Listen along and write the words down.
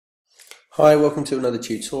Hi, welcome to another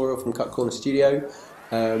tutorial from Cut Corner Studio.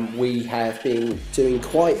 We have been doing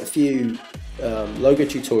quite a few logo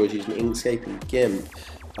tutorials using Inkscape and GIMP,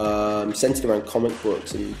 centered around comic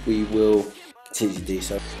books, and we will continue to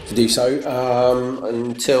do so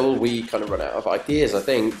until we kind of run out of ideas, I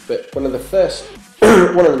think. But one of the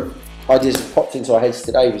ideas that popped into our heads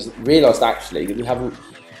today was realised actually that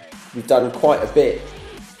we've done quite a bit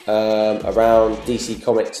around DC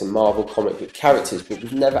Comics and Marvel comic book characters, but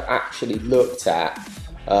we've never actually looked at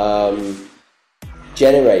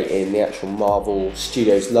generating the actual Marvel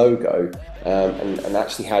Studios logo and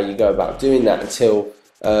actually how you go about doing that until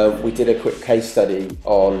we did a quick case study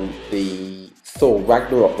on the Thor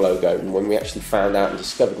Ragnarok logo, and when we actually found out and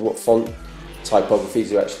discovered what font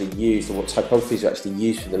typographies are actually used and what typographies are actually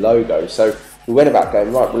used for the logo. So we went about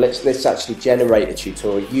going, right, well let's actually generate a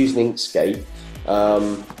tutorial using Inkscape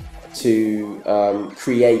to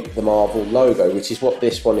create the Marvel logo, which is what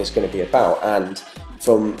this one is going to be about. And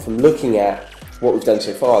from looking at what we've done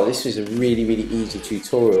so far, this is a really easy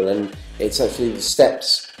tutorial, and it's actually the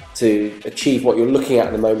steps to achieve what you're looking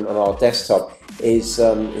at the moment on our desktop is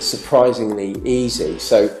surprisingly easy.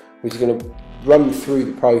 So we're just going to run through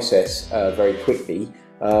the process very quickly,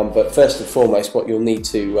 but first and foremost what you'll need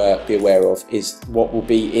to be aware of is what will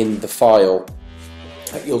be in the file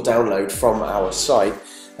that you'll download from our site.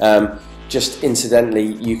 Just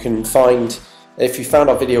incidentally, you can find, if you found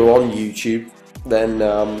our video on YouTube, then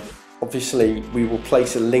obviously we will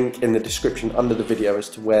place a link in the description under the video as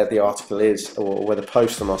to where the article is, or where the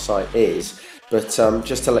post on our site is. But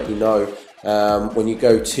just to let you know, when you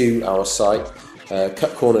go to our site,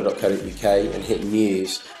 cutcorner.co.uk, and hit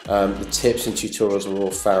news, the tips and tutorials are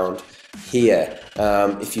all found here.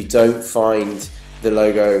 If you don't find the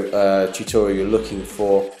logo tutorial you're looking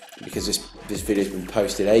for, because this video has been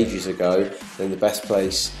posted ages ago, then the best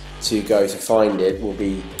place to go to find it will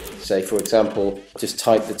be, say for example, just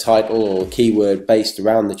type the title or keyword based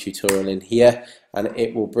around the tutorial in here, and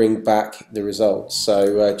it will bring back the results.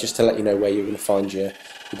 So just to let you know where you're going to find your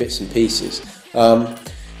bits and pieces. In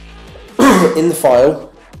the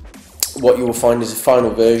file, what you will find is a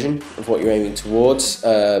final version of what you're aiming towards,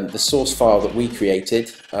 the source file that we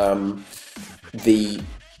created, the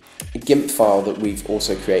GIMP file that we've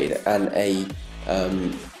also created, and a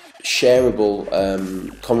shareable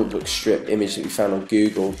comic book strip image that we found on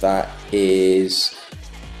Google that is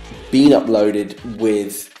been uploaded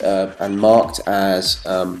with and marked as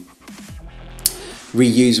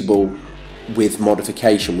reusable with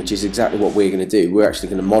modification, which is exactly what we're going to do. We're actually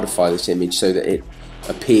going to modify this image so that it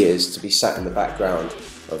appears to be sat in the background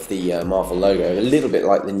of the Marvel logo, a little bit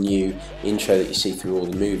like the new intro that you see through all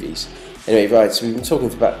the movies. Anyway, right, so we've been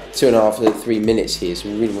talking for about 2.5 to 3 minutes here, so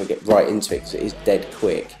we really want to get right into it because it is dead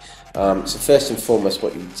quick. So first and foremost,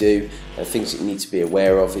 what you do, and things that you need to be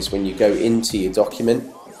aware of, is when you go into your document,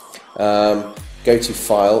 go to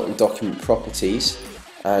File and Document Properties,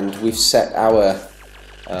 and we've set our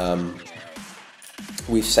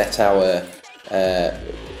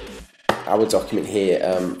document here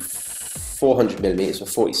 400mm or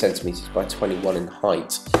 40 centimeters by 21 in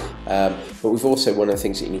height. But we've also, one of the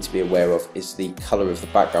things that you need to be aware of is the color of the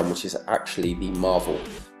background, which is actually the Marvel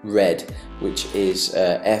red, which is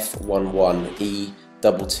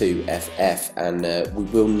F11E22FF, and we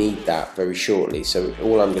will need that very shortly. So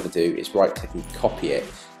all I'm going to do is right click and copy it,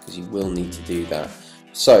 because you will need to do that.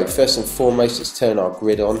 So first and foremost, let's turn our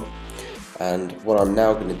grid on, and what I'm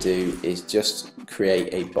now going to do is just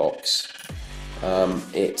create a box.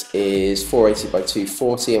 It is 480 by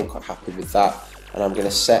 240, I'm quite happy with that, and I'm going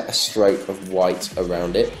to set a stroke of white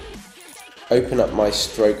around it. Open up my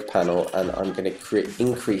stroke panel, and I'm going to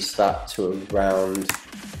increase that to around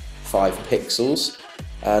 5 pixels,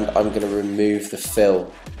 and I'm going to remove the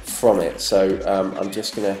fill from it. So I'm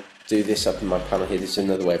just going to do this up in my panel here. This is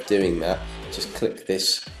another way of doing that. Just click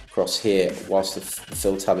this across here whilst the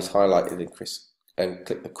fill tab is highlighted, and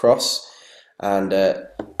click the cross, and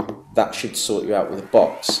that should sort you out with a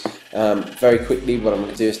box. Very quickly, what I'm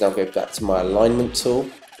going to do is now go back to my alignment tool,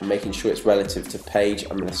 and making sure it's relative to page,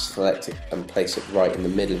 I'm going to select it and place it right in the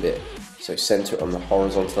middle of it. So center it on the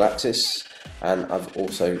horizontal axis, and I've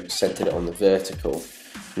also centered it on the vertical.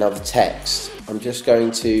 Now the text, I'm just going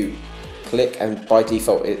to click, and by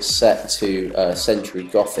default it's set to Century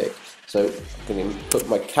Gothic. So I'm going to put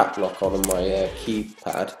my cap lock on my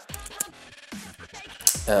keypad,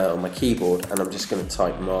 on my keyboard, and I'm just going to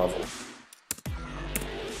type Marvel.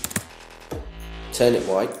 Turn it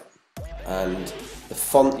white, and the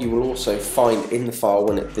font you will also find in the file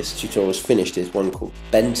when this tutorial is finished is one called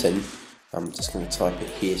Benton. I'm just going to type it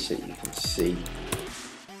here so you can see.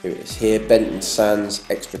 Here it is here, Benton Sans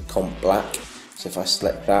Extra Comp Black. So if I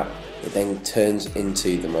select that, it then turns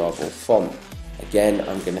into the Marvel font. Again,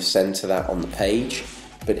 I'm going to center that on the page,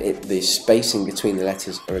 but the spacing between the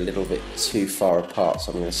letters are a little bit too far apart.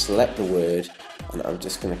 So I'm going to select the word, and I'm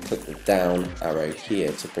just going to click the down arrow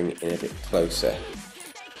here to bring it in a bit closer.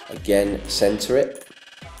 Again, center it.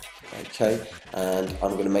 Okay, and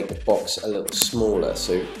I'm going to make the box a little smaller.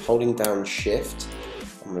 So holding down Shift,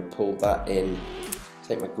 I'm going to pull that in.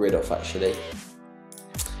 Take my grid off actually.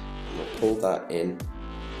 I'm going to pull that in.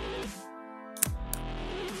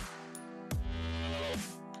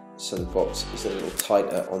 So the box is a little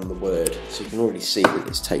tighter on the word, so you can already see that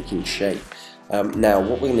it's taking shape. Now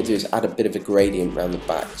what we're going to do is add a bit of a gradient around the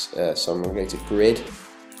back, so I'm going to go to grid,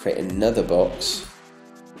 create another box,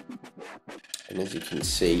 and as you can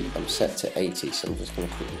see I'm set to 80, so I'm just going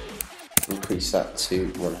to quickly increase that to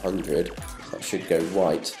 100, so that should go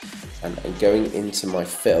white, and going into my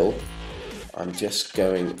fill I'm just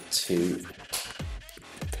going to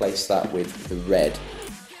place that with the red.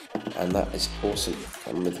 And that is awesome.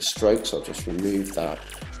 And with the strokes, I'll just remove that.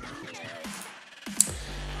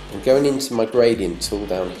 I'm going into my gradient tool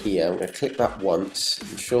down here. I'm going to click that once,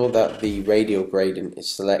 ensure that the radial gradient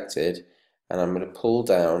is selected, and I'm going to pull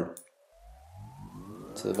down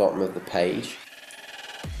to the bottom of the page.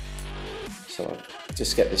 So I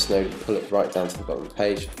just get this node and pull it right down to the bottom of the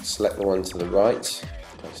page. Select the one to the right,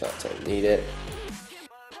 because that don't need it.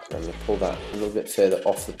 And I'm going to pull that a little bit further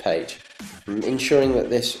off the page. Ensuring that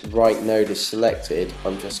this right node is selected,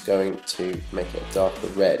 I'm just going to make it a darker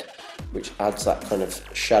red, which adds that kind of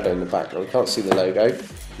shadow in the back. Now we can't see the logo,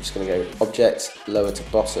 I'm just going to go Object, lower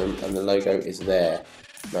to bottom, and the logo is there.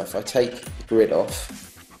 Now if I take the grid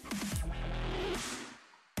off,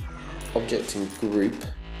 Object and Group,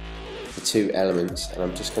 the two elements, and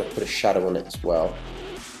I'm just going to put a shadow on it as well.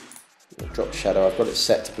 Drop shadow, I've got it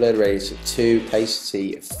set to blur radius of 2,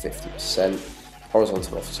 opacity of 50%,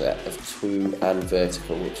 horizontal offset of 2 and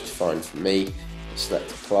vertical, which is fine for me.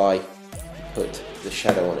 Select apply, put the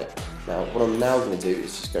shadow on it. Now what I'm now going to do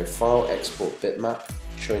is just go File, Export Bitmap,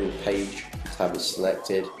 showing the page tab is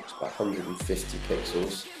selected, it's about 150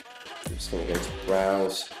 pixels. I'm just going to go to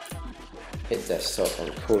Browse, hit Desktop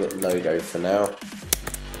and call it Logo for now,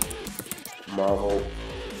 Marvel,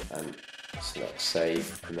 and select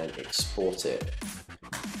Save and then export it.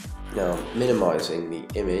 Now I'm minimizing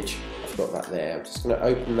the image, I've got that there, I'm just going to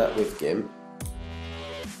open that with GIMP,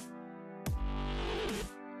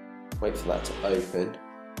 wait for that to open,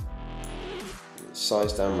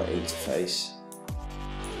 size down my interface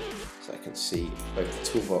so I can see both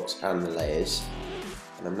the toolbox and the layers,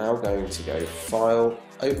 and I'm now going to go File,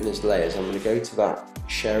 Open as Layers. I'm going to go to that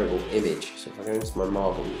shareable image, so if I go into my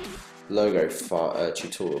Marvel logo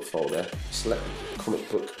tutorial folder, select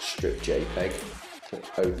comic book strip JPEG, click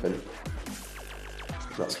Open,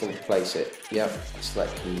 that's going to place it, yep,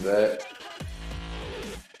 select Convert,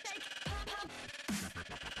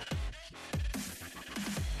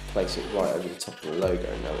 place it right over the top of the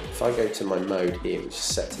logo. Now if I go to my mode here, which is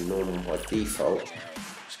set to normal by default, I'm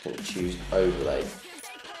just going to choose Overlay,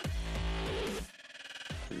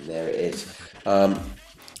 and there it is.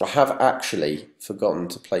 I have actually forgotten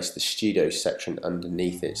to place the studio section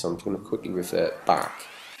underneath it, so I'm going to quickly revert back.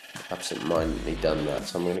 Absent-mindedly done that,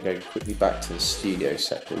 so I'm going to go quickly back to the studio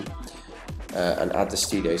section and add the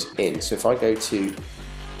studios in. So if I go to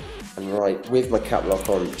and write with my cap lock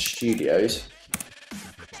on Studios,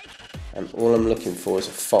 and all I'm looking for as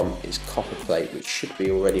a font is Copperplate, which should be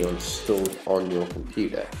already installed on your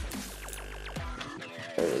computer.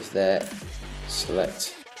 There it is there.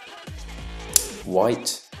 Select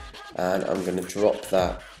white, and I'm going to drop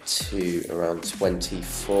that to around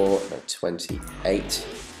 24 or 28,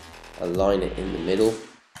 align it in the middle.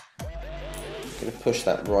 I'm going to push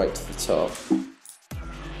that right to the top,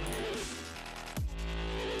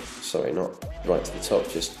 sorry, not right to the top,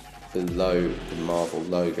 just below the Marvel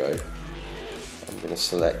logo. I'm going to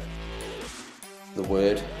select the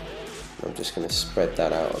word, and I'm just going to spread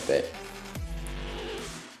that out a bit.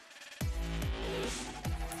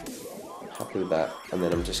 Happy with that, and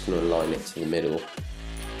then I'm just going to align it to the middle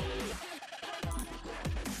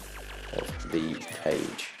of the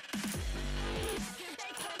page.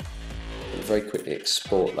 And very quickly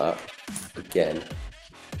export that again,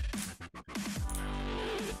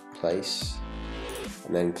 place,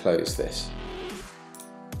 and then close this.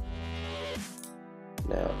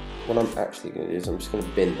 Now what I'm actually going to do is I'm just going to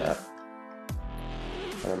bin that,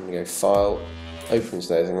 and I'm going to go File, Open as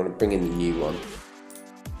Layers. I'm going to bring in the new one,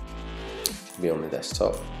 be on the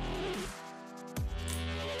desktop,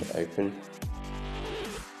 hit Open.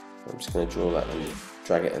 I'm just going to draw that and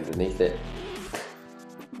drag it underneath it,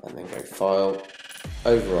 and then go File,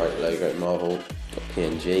 overwrite logo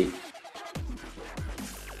marvel.png.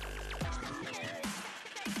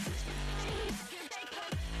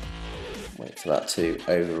 Wait for that to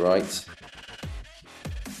overwrite.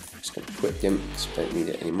 Just going to quit GIMP because we don't need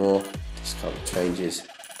it anymore. Discard the changes.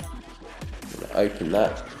 I'm going to open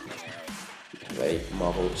that. We have a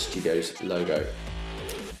Marvel Studios logo.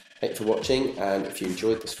 Thanks for watching, and if you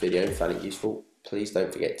enjoyed this video and found it useful, please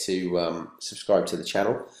don't forget to subscribe to the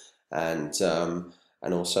channel, and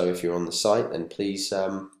also if you're on the site, then please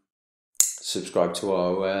subscribe to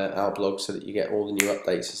our blog so that you get all the new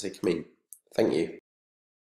updates as they come in. Thank you.